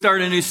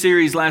Started a new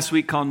series last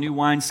week called New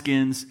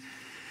Wineskins.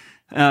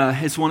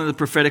 It's one of the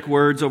prophetic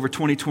words over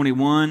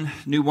 2021.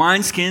 New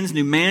wineskins,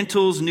 new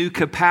mantles, new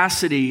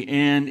capacity.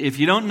 And if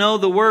you don't know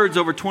the words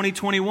over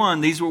 2021,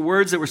 these were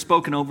words that were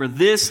spoken over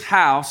this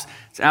house.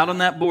 It's out on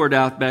that board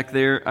out back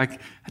there. I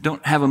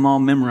don't have them all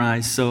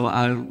memorized, so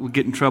I will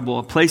get in trouble.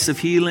 A place of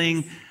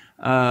healing,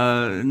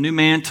 new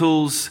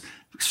mantles,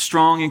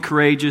 strong and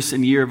courageous,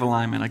 and year of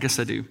alignment. I guess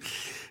I do.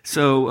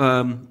 So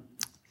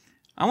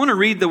I want to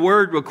read the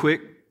word real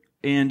quick.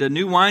 And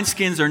new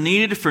wineskins are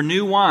needed for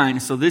new wine.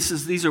 So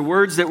these are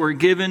words that were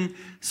given.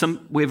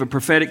 We have a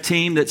prophetic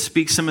team that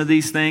speaks some of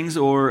these things,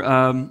 or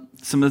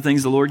some of the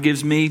things the Lord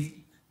gives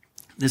me.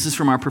 This is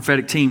from our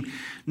prophetic team.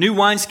 New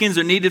wineskins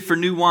are needed for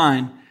new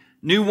wine.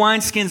 New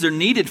wineskins are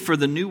needed for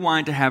the new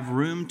wine to have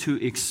room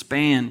to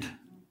expand.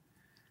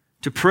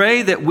 To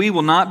pray that we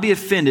will not be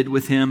offended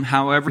with him,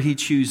 however he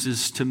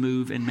chooses to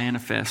move and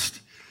manifest.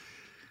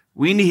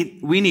 We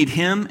need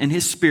him and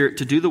his Spirit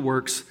to do the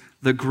works,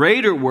 the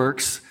greater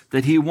works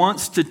that he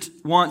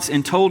wants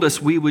and told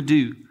us we would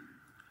do.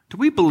 Do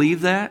we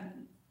believe that?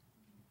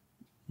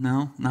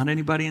 No, not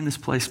anybody in this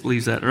place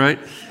believes that, right?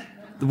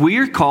 We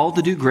are called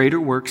to do greater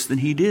works than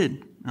he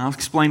did. I'll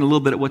explain a little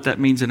bit of what that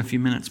means in a few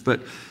minutes.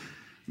 But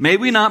may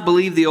we not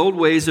believe the old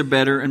ways are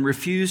better and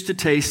refuse to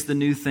taste the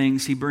new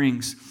things he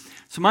brings.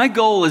 So my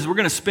goal is we're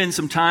going to spend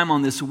some time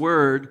on this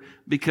word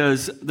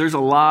because there's a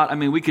lot. I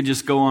mean, we could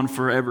just go on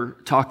forever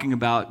talking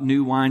about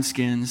new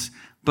wineskins.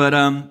 But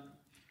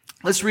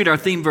let's read our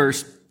theme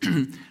verse.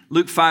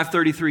 Luke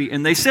 5:33,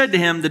 and they said to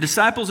him, the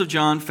disciples of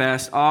John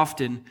fast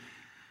often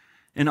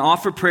and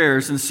offer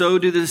prayers, and so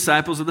do the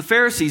disciples of the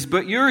Pharisees,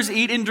 but yours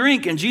eat and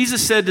drink. And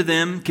Jesus said to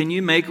them, can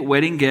you make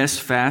wedding guests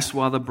fast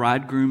while the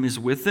bridegroom is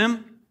with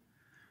them?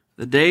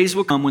 The days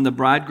will come when the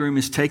bridegroom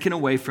is taken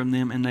away from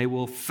them, and they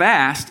will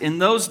fast in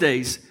those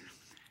days.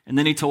 And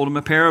then he told them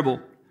a parable.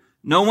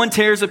 No one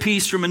tears a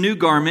piece from a new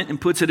garment and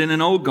puts it in an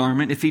old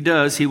garment. If he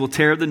does, he will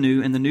tear the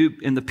new,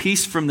 and the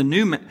piece from the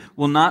new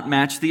will not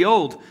match the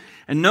old.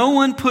 And no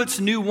one puts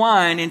new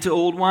wine into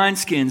old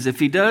wineskins. If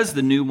he does,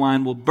 the new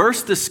wine will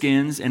burst the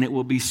skins, and it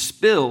will be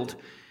spilled,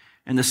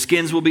 and the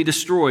skins will be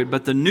destroyed.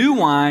 But the new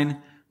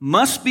wine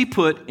must be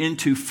put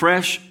into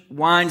fresh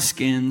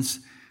wineskins.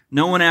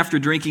 No one after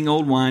drinking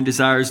old wine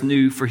desires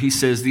new, for he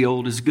says the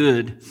old is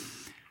good.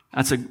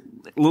 That's a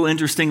little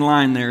interesting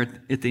line there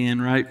at the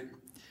end, right?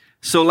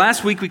 So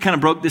last week we kind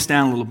of broke this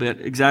down a little bit,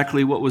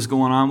 exactly what was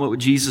going on, what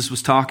Jesus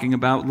was talking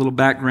about, a little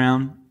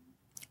background.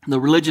 The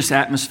religious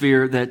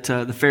atmosphere that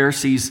the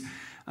Pharisees,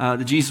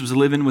 that Jesus was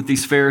living with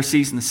these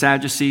Pharisees and the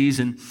Sadducees.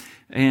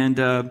 And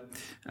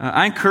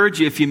I encourage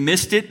you, if you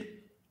missed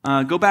it,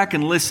 go back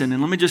and listen.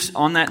 And let me just,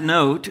 on that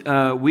note,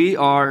 we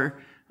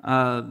are,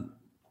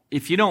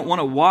 if you don't want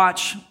to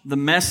watch the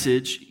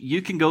message,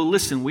 you can go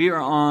listen. We are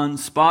on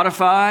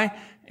Spotify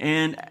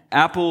and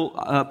Apple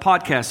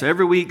Podcasts so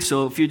every week.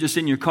 So if you're just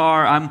in your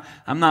car,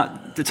 I'm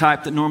not the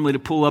type that normally to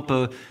pull up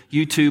a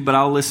YouTube, but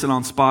I'll listen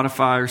on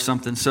Spotify or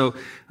something. So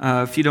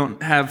if you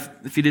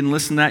didn't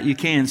listen to that, you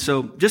can.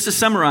 So just to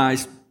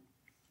summarize,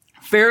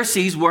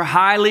 Pharisees were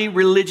highly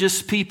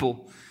religious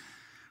people.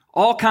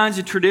 All kinds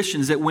of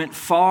traditions that went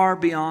far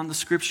beyond the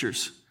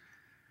Scriptures.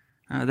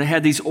 They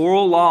had these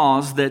oral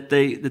laws that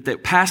they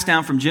passed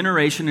down from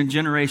generation to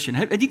generation.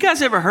 Have you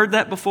guys ever heard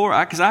that before?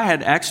 Because I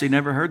had actually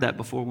never heard that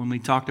before when we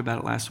talked about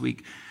it last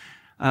week.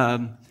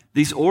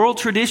 These oral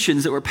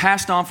traditions that were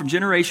passed on from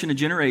generation to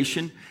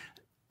generation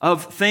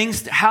of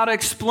things, how to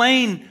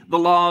explain the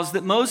laws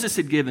that Moses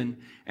had given.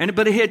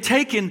 But it had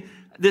taken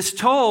this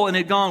toll and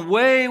had gone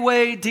way,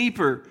 way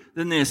deeper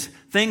than this.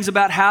 Things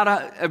about how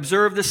to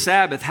observe the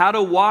Sabbath, how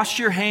to wash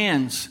your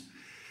hands.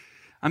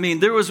 I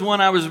mean, there was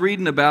one I was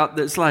reading about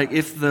that's like,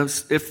 if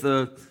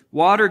the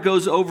water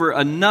goes over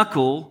a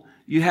knuckle,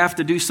 you have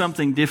to do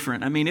something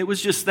different. I mean, it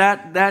was just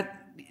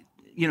that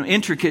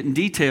intricate in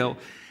detail.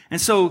 And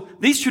so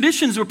these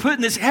traditions were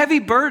putting this heavy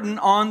burden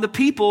on the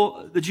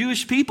people, the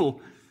Jewish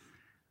people,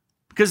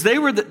 because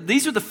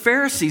these are the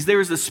Pharisees. They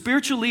were the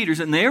spiritual leaders,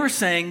 and they were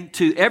saying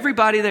to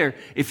everybody there,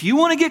 if you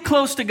want to get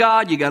close to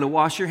God, you got to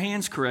wash your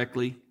hands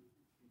correctly.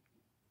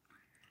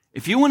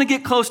 If you want to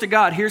get close to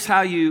God, here's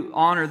how you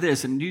honor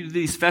this and do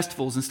these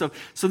festivals and stuff.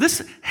 So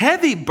this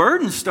heavy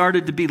burden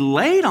started to be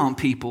laid on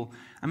people.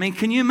 I mean,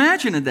 can you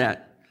imagine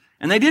that?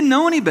 And they didn't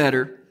know any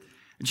better.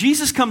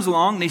 Jesus comes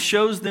along and he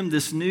shows them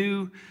this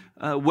new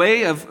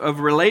way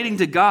of relating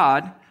to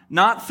God,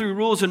 not through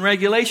rules and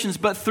regulations,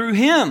 but through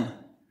him.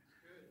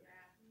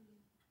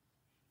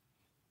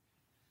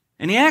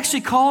 And he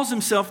actually calls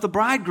himself the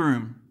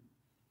bridegroom.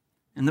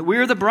 And that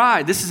we're the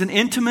bride. This is an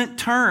intimate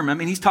term. I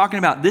mean, he's talking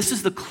about this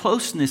is the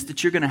closeness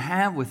that you're going to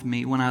have with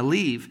me when I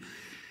leave.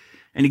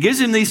 And he gives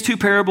him these two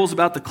parables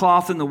about the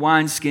cloth and the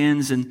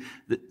wineskins. And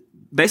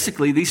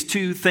basically, these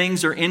two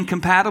things are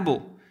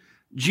incompatible.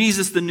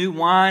 Jesus, the new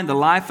wine, the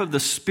life of the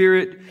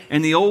Spirit,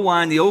 and the old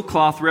wine, the old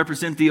cloth,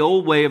 represent the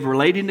old way of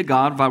relating to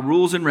God by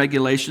rules and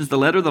regulations, the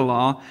letter of the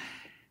law.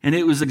 And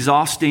it was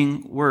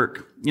exhausting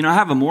work. You know, I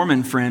have a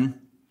Mormon friend.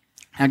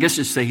 I guess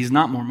just say he's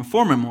not Mormon,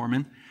 former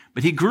Mormon,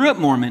 but he grew up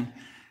Mormon.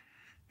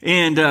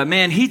 And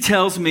man, he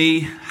tells me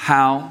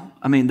how,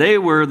 I mean, they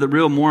were the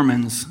real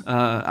Mormons.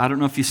 I don't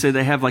know if you say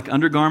they have like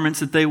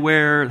undergarments that they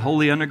wear,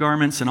 holy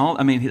undergarments and all.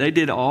 I mean, they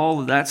did all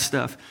of that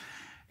stuff.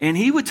 And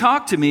he would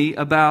talk to me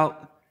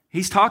about,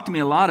 he's talked to me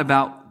a lot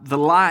about the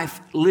life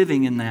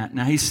living in that.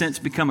 Now, he's since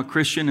become a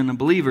Christian and a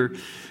believer.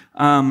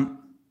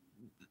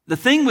 The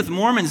thing with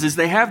Mormons is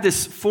they have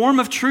this form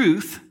of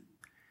truth,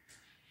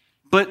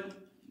 but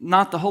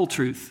not the whole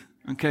truth.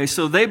 Okay,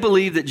 so they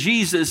believe that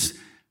Jesus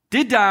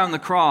did die on the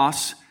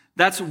cross.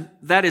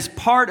 That is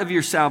part of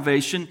your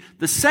salvation.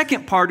 The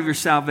second part of your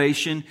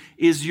salvation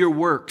is your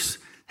works.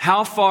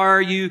 How far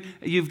are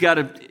you've got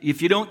to,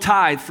 if you don't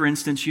tithe, for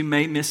instance, you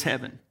may miss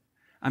heaven.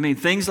 I mean,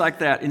 things like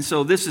that. And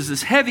so this is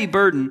this heavy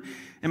burden.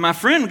 And my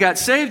friend got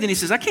saved and he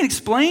says, I can't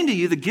explain to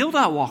you the guilt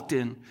I walked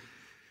in.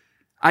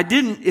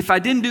 If I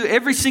didn't do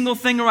every single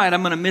thing right,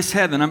 I'm going to miss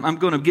heaven. I'm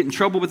going to get in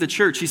trouble with the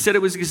church. He said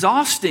it was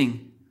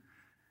exhausting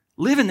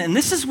living. And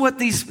this is what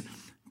these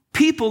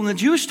people in the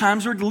Jewish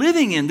times were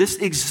living in, this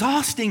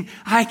exhausting,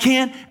 I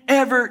can't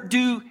ever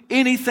do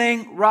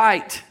anything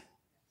right.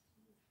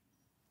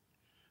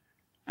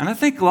 And I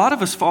think a lot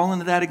of us fall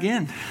into that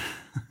again.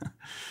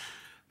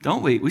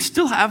 Don't we? We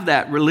still have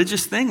that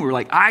religious thing. We're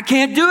like, I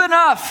can't do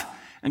enough.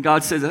 And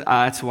God says,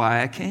 that's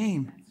why I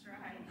came.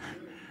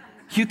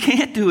 You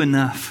can't do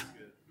enough.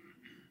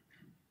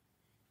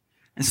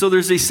 And so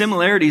there's these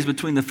similarities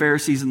between the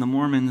Pharisees and the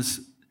Mormons.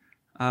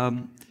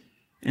 And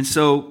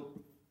so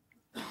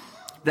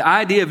the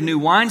idea of new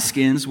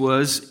wineskins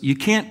was you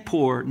can't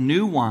pour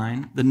new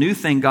wine, the new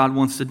thing God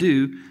wants to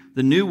do,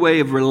 the new way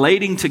of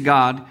relating to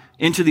God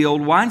into the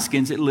old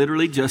wineskins. It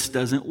literally just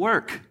doesn't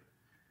work.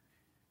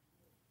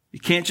 You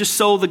can't just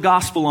sow the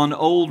gospel on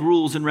old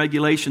rules and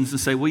regulations and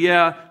say, well,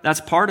 yeah, that's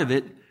part of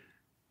it.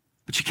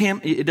 But you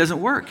can't, it doesn't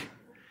work.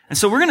 And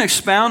so we're going to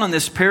expound on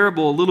this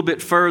parable a little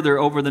bit further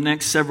over the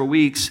next several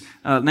weeks.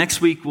 Next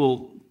week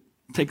we'll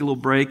take a little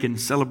break and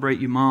celebrate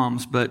you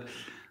moms. But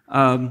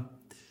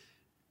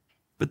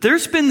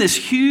there's been this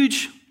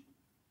huge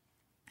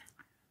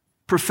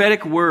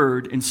prophetic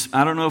word, and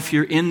I don't know if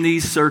you're in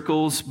these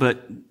circles,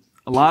 but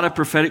a lot of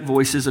prophetic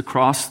voices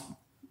across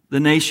the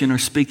nation are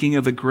speaking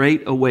of a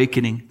great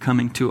awakening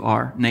coming to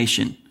our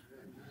nation.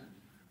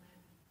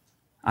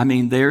 I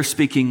mean, they're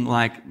speaking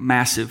like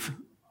massive.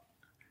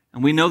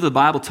 And we know the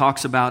Bible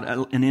talks about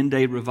an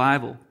end-day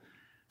revival.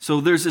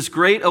 So there's this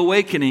great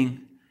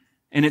awakening.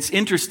 And it's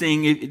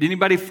interesting. Did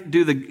anybody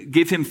do the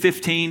give him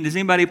 15? Is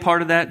anybody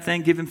part of that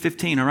thing? Give him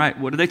 15. All right.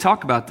 What did they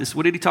talk about this?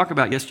 What did he talk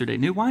about yesterday?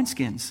 New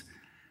wineskins.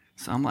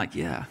 So I'm like,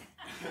 yeah.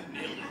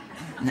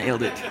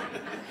 Nailed it.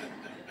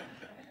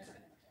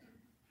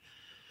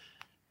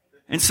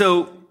 And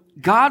so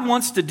God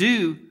wants to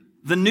do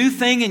the new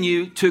thing in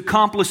you to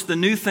accomplish the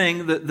new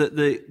thing,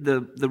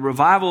 the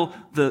revival,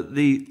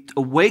 the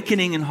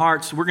awakening in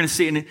hearts. We're going to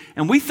see it.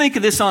 And we think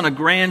of this on a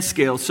grand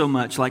scale so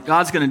much, like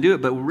God's going to do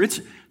it. But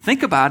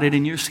think about it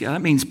in your scale.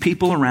 That means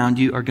people around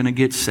you are going to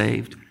get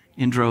saved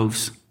in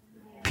droves.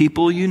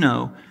 People you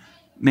know,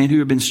 men who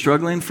have been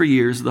struggling for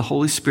years, the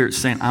Holy Spirit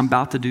saying, I'm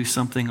about to do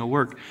something, a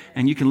work.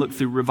 And you can look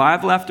through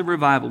revival after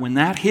revival. When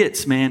that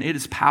hits, man, it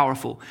is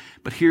powerful.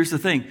 But here's the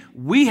thing.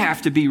 We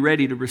have to be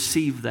ready to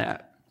receive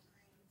that.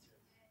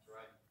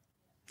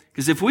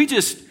 Because if we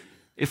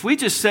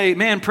just say,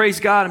 man, praise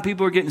God, and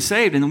people are getting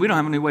saved, and then we don't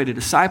have any way to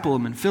disciple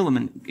them and fill them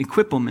and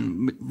equip them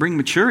and bring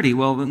maturity,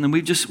 well, then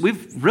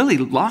we've really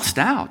lost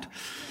out.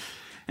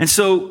 And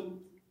so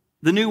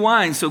the new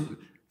wine, so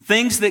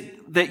things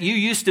that you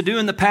used to do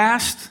in the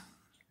past,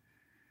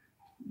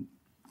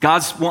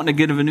 God's wanting to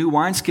give a new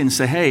wineskin and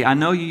say, hey, I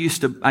know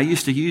I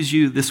used to use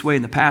you this way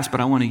in the past, but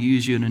I want to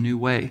use you in a new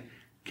way.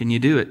 Can you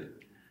do it?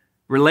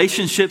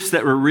 Relationships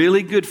that were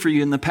really good for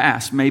you in the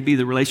past may be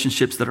the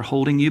relationships that are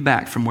holding you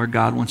back from where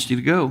God wants you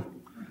to go.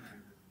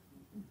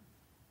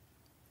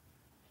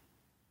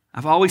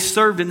 I've always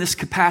served in this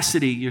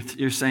capacity,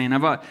 you're saying.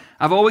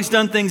 I've always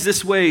done things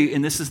this way,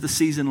 and this is the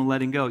season of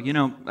letting go. You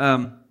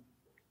know,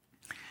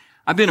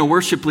 I've been a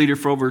worship leader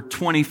for over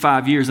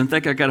 25 years. I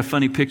think I got a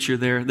funny picture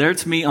there.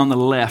 There's me on the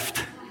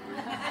left.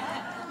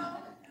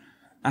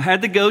 I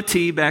had the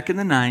goatee back in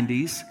the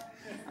 90s.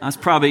 I was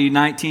probably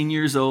 19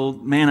 years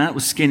old. Man, that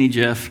was skinny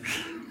Jeff.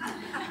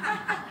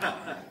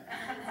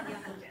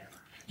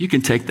 You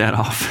can take that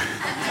off.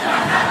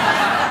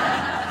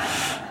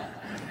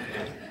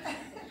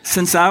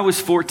 Since I was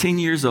 14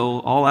 years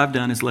old, all I've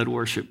done is led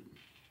worship.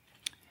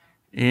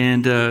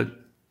 And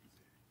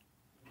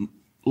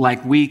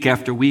like week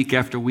after week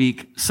after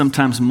week,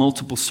 sometimes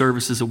multiple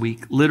services a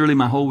week. Literally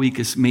my whole week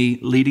is me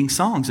leading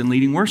songs and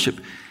leading worship.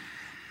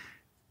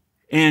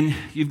 And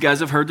you guys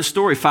have heard the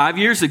story. 5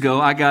 years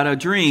ago, I got a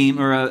dream,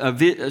 or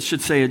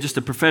just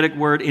a prophetic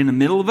word in the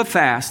middle of a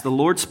fast. The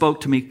Lord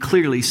spoke to me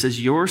clearly. He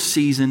says, your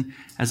season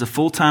as a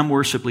full-time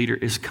worship leader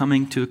is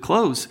coming to a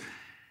close.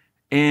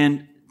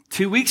 And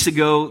 2 weeks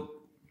ago,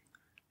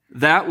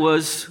 that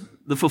was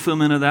the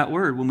fulfillment of that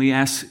word. When we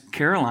asked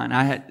Caroline,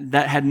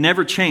 that had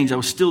never changed. I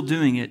was still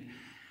doing it.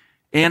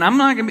 And I'm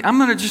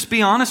going to just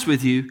be honest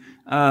with you.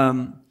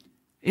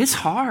 It's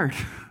hard.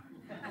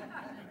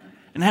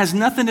 And it has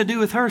nothing to do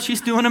with her.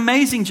 She's doing an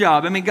amazing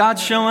job. I mean,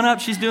 God's showing up.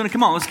 She's doing it.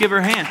 Come on, let's give her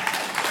a hand.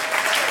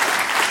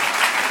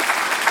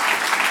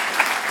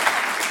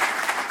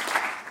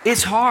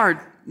 It's hard,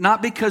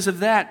 not because of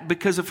that,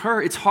 because of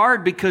her. It's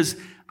hard because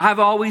I've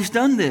always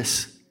done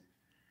this.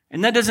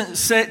 And that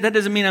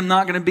doesn't mean I'm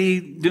not going to be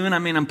doing,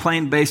 I'm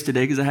playing bass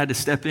today because I had to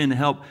step in to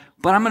help.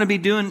 But I'm going to be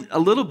doing a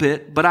little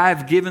bit, but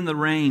I've given the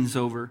reins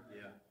over.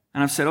 Yeah.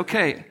 And I've said,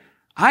 okay,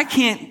 I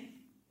can't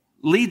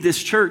lead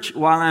this church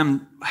while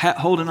I'm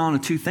holding on to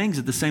two things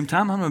at the same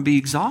time. I'm going to be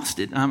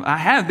exhausted. I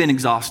have been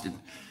exhausted.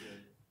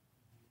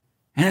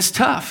 And it's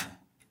tough.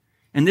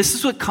 And this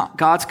is what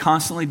God's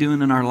constantly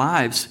doing in our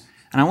lives.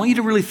 And I want you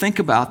to really think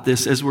about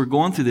this as we're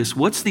going through this.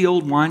 What's the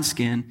old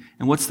wineskin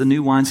and what's the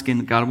new wineskin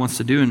that God wants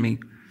to do in me?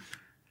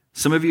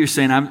 Some of you are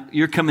saying,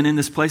 you're coming in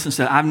this place and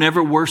said, I've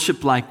never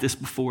worshiped like this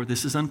before.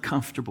 This is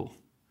uncomfortable.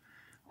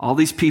 All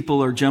these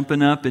people are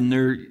jumping up and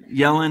they're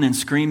yelling and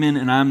screaming,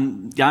 and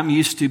I'm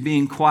used to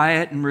being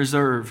quiet and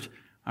reserved.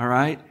 All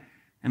right?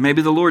 And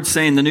maybe the Lord's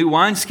saying the new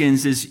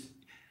wineskins is,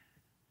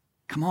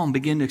 come on,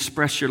 begin to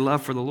express your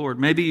love for the Lord.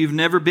 Maybe you've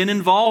never been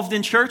involved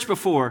in church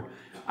before.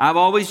 I've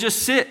always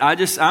just sit.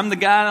 I'm the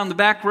guy on the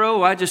back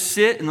row. I just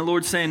sit, and the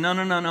Lord's saying,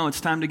 no, it's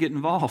time to get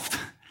involved.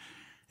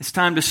 It's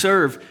time to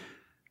serve.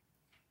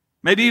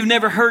 Maybe you've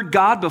never heard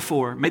God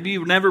before. Maybe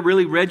you've never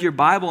really read your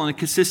Bible on a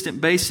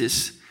consistent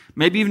basis.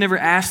 Maybe you've never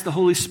asked the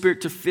Holy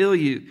Spirit to fill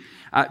you.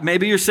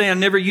 Maybe you're saying, I've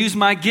never used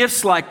my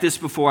gifts like this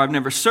before. I've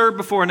never served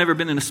before. I've never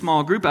been in a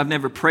small group. I've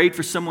never prayed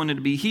for someone to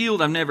be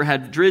healed. I've never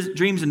had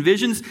dreams and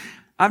visions.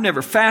 I've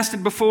never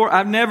fasted before.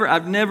 I've never.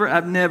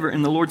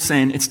 And the Lord's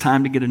saying, it's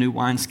time to get a new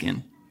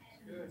wineskin.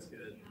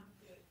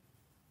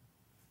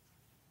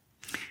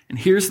 And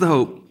here's the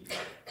hope.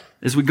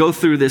 As we go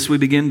through this, we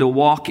begin to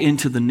walk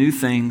into the new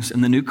things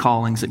and the new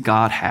callings that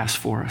God has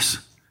for us.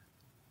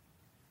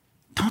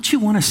 Don't you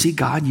want to see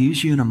God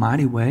use you in a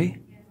mighty way?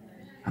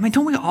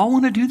 Don't we all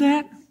want to do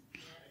that?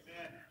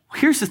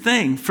 Here's the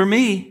thing. For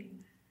me,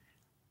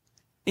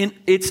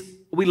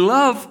 we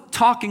love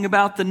talking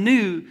about the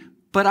new,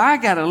 but I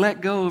got to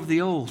let go of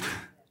the old.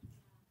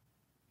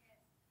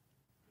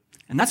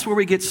 And that's where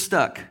we get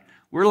stuck.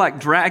 We're like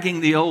dragging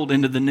the old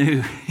into the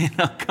new.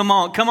 Come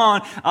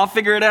on, I'll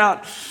figure it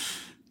out.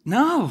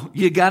 No,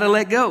 you got to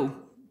let go.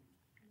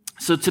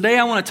 So today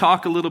I want to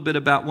talk a little bit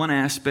about one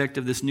aspect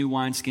of this new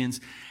wineskins,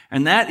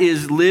 and that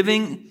is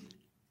living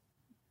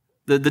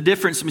the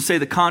difference, let me say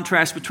the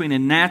contrast between a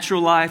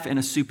natural life and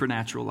a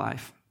supernatural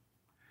life.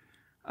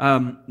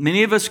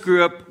 Many of us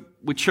grew up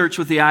with church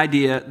with the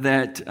idea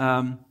that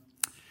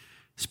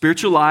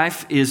spiritual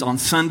life is on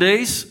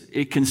Sundays.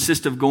 It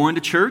consists of going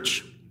to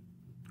church,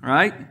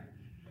 right?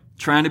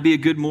 Trying to be a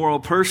good moral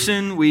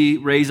person. We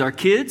raise our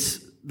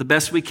kids the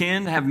best we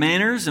can to have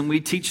manners, and we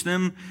teach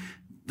them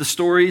the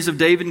stories of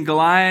David and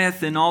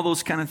Goliath and all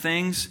those kind of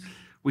things.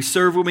 We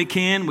serve when we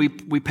can. We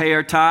pay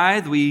our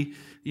tithe. We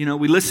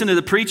listen to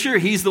the preacher.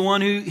 He's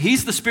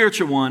the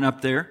spiritual one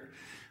up there,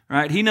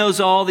 right? He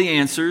knows all the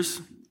answers.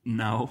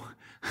 No.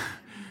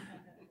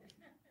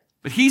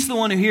 But he's the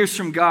one who hears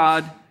from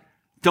God.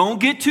 Don't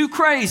get too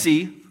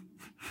crazy.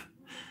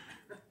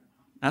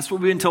 That's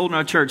what we've been told in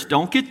our church.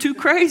 Don't get too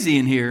crazy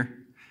in here.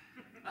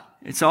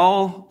 It's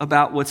all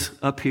about what's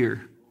up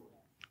here.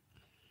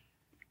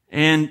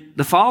 And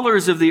the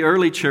followers of the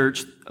early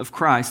church of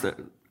Christ, the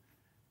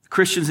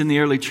Christians in the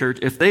early church,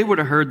 if they would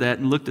have heard that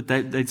and looked at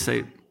that, they'd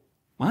say,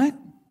 what?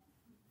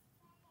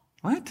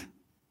 What?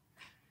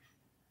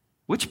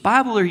 Which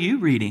Bible are you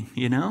reading,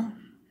 I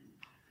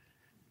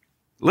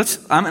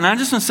just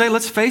want to say,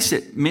 let's face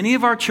it, many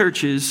of our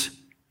churches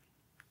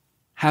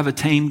have a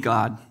tamed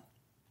God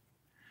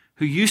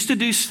who used to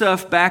do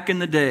stuff back in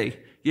the day.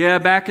 Yeah,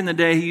 back in the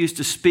day, he used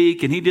to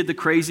speak, and he did the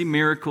crazy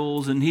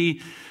miracles, and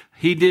he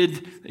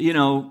did,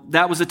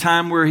 that was a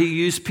time where he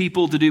used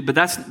people to do,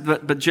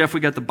 but Jeff, we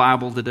got the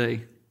Bible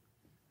today.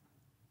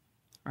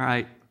 All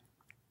right.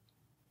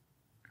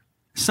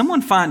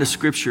 Someone find a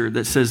scripture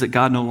that says that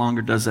God no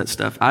longer does that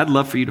stuff. I'd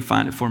love for you to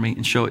find it for me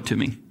and show it to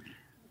me.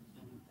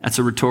 That's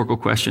a rhetorical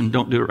question.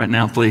 Don't do it right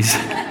now, please.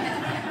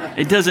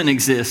 It doesn't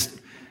exist.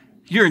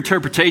 Your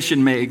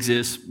interpretation may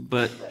exist,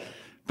 but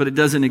it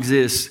doesn't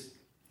exist.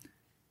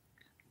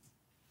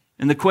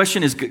 And the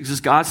question is, does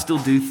God still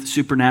do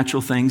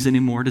supernatural things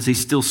anymore? Does he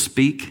still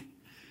speak?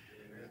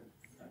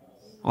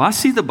 Well, I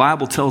see the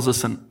Bible tells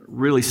us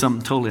really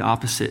something totally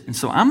opposite. And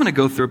so I'm going to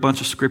go through a bunch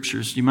of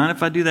scriptures. Do you mind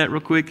if I do that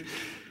real quick?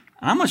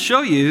 I'm going to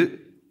show you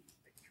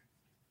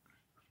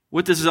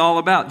what this is all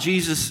about.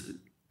 Jesus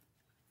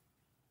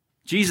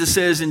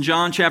says in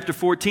John chapter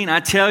 14, I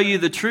tell you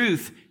the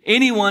truth.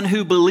 Anyone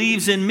who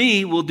believes in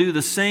me will do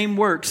the same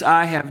works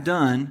I have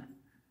done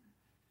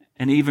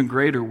and even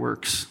greater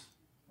works.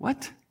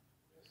 What?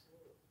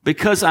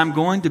 Because I'm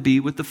going to be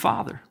with the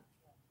Father.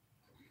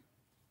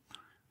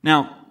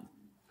 Now,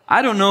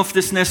 I don't know if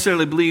this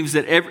necessarily means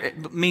that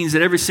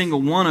every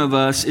single one of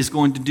us is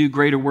going to do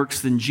greater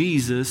works than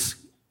Jesus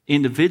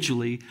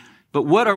individually, but what are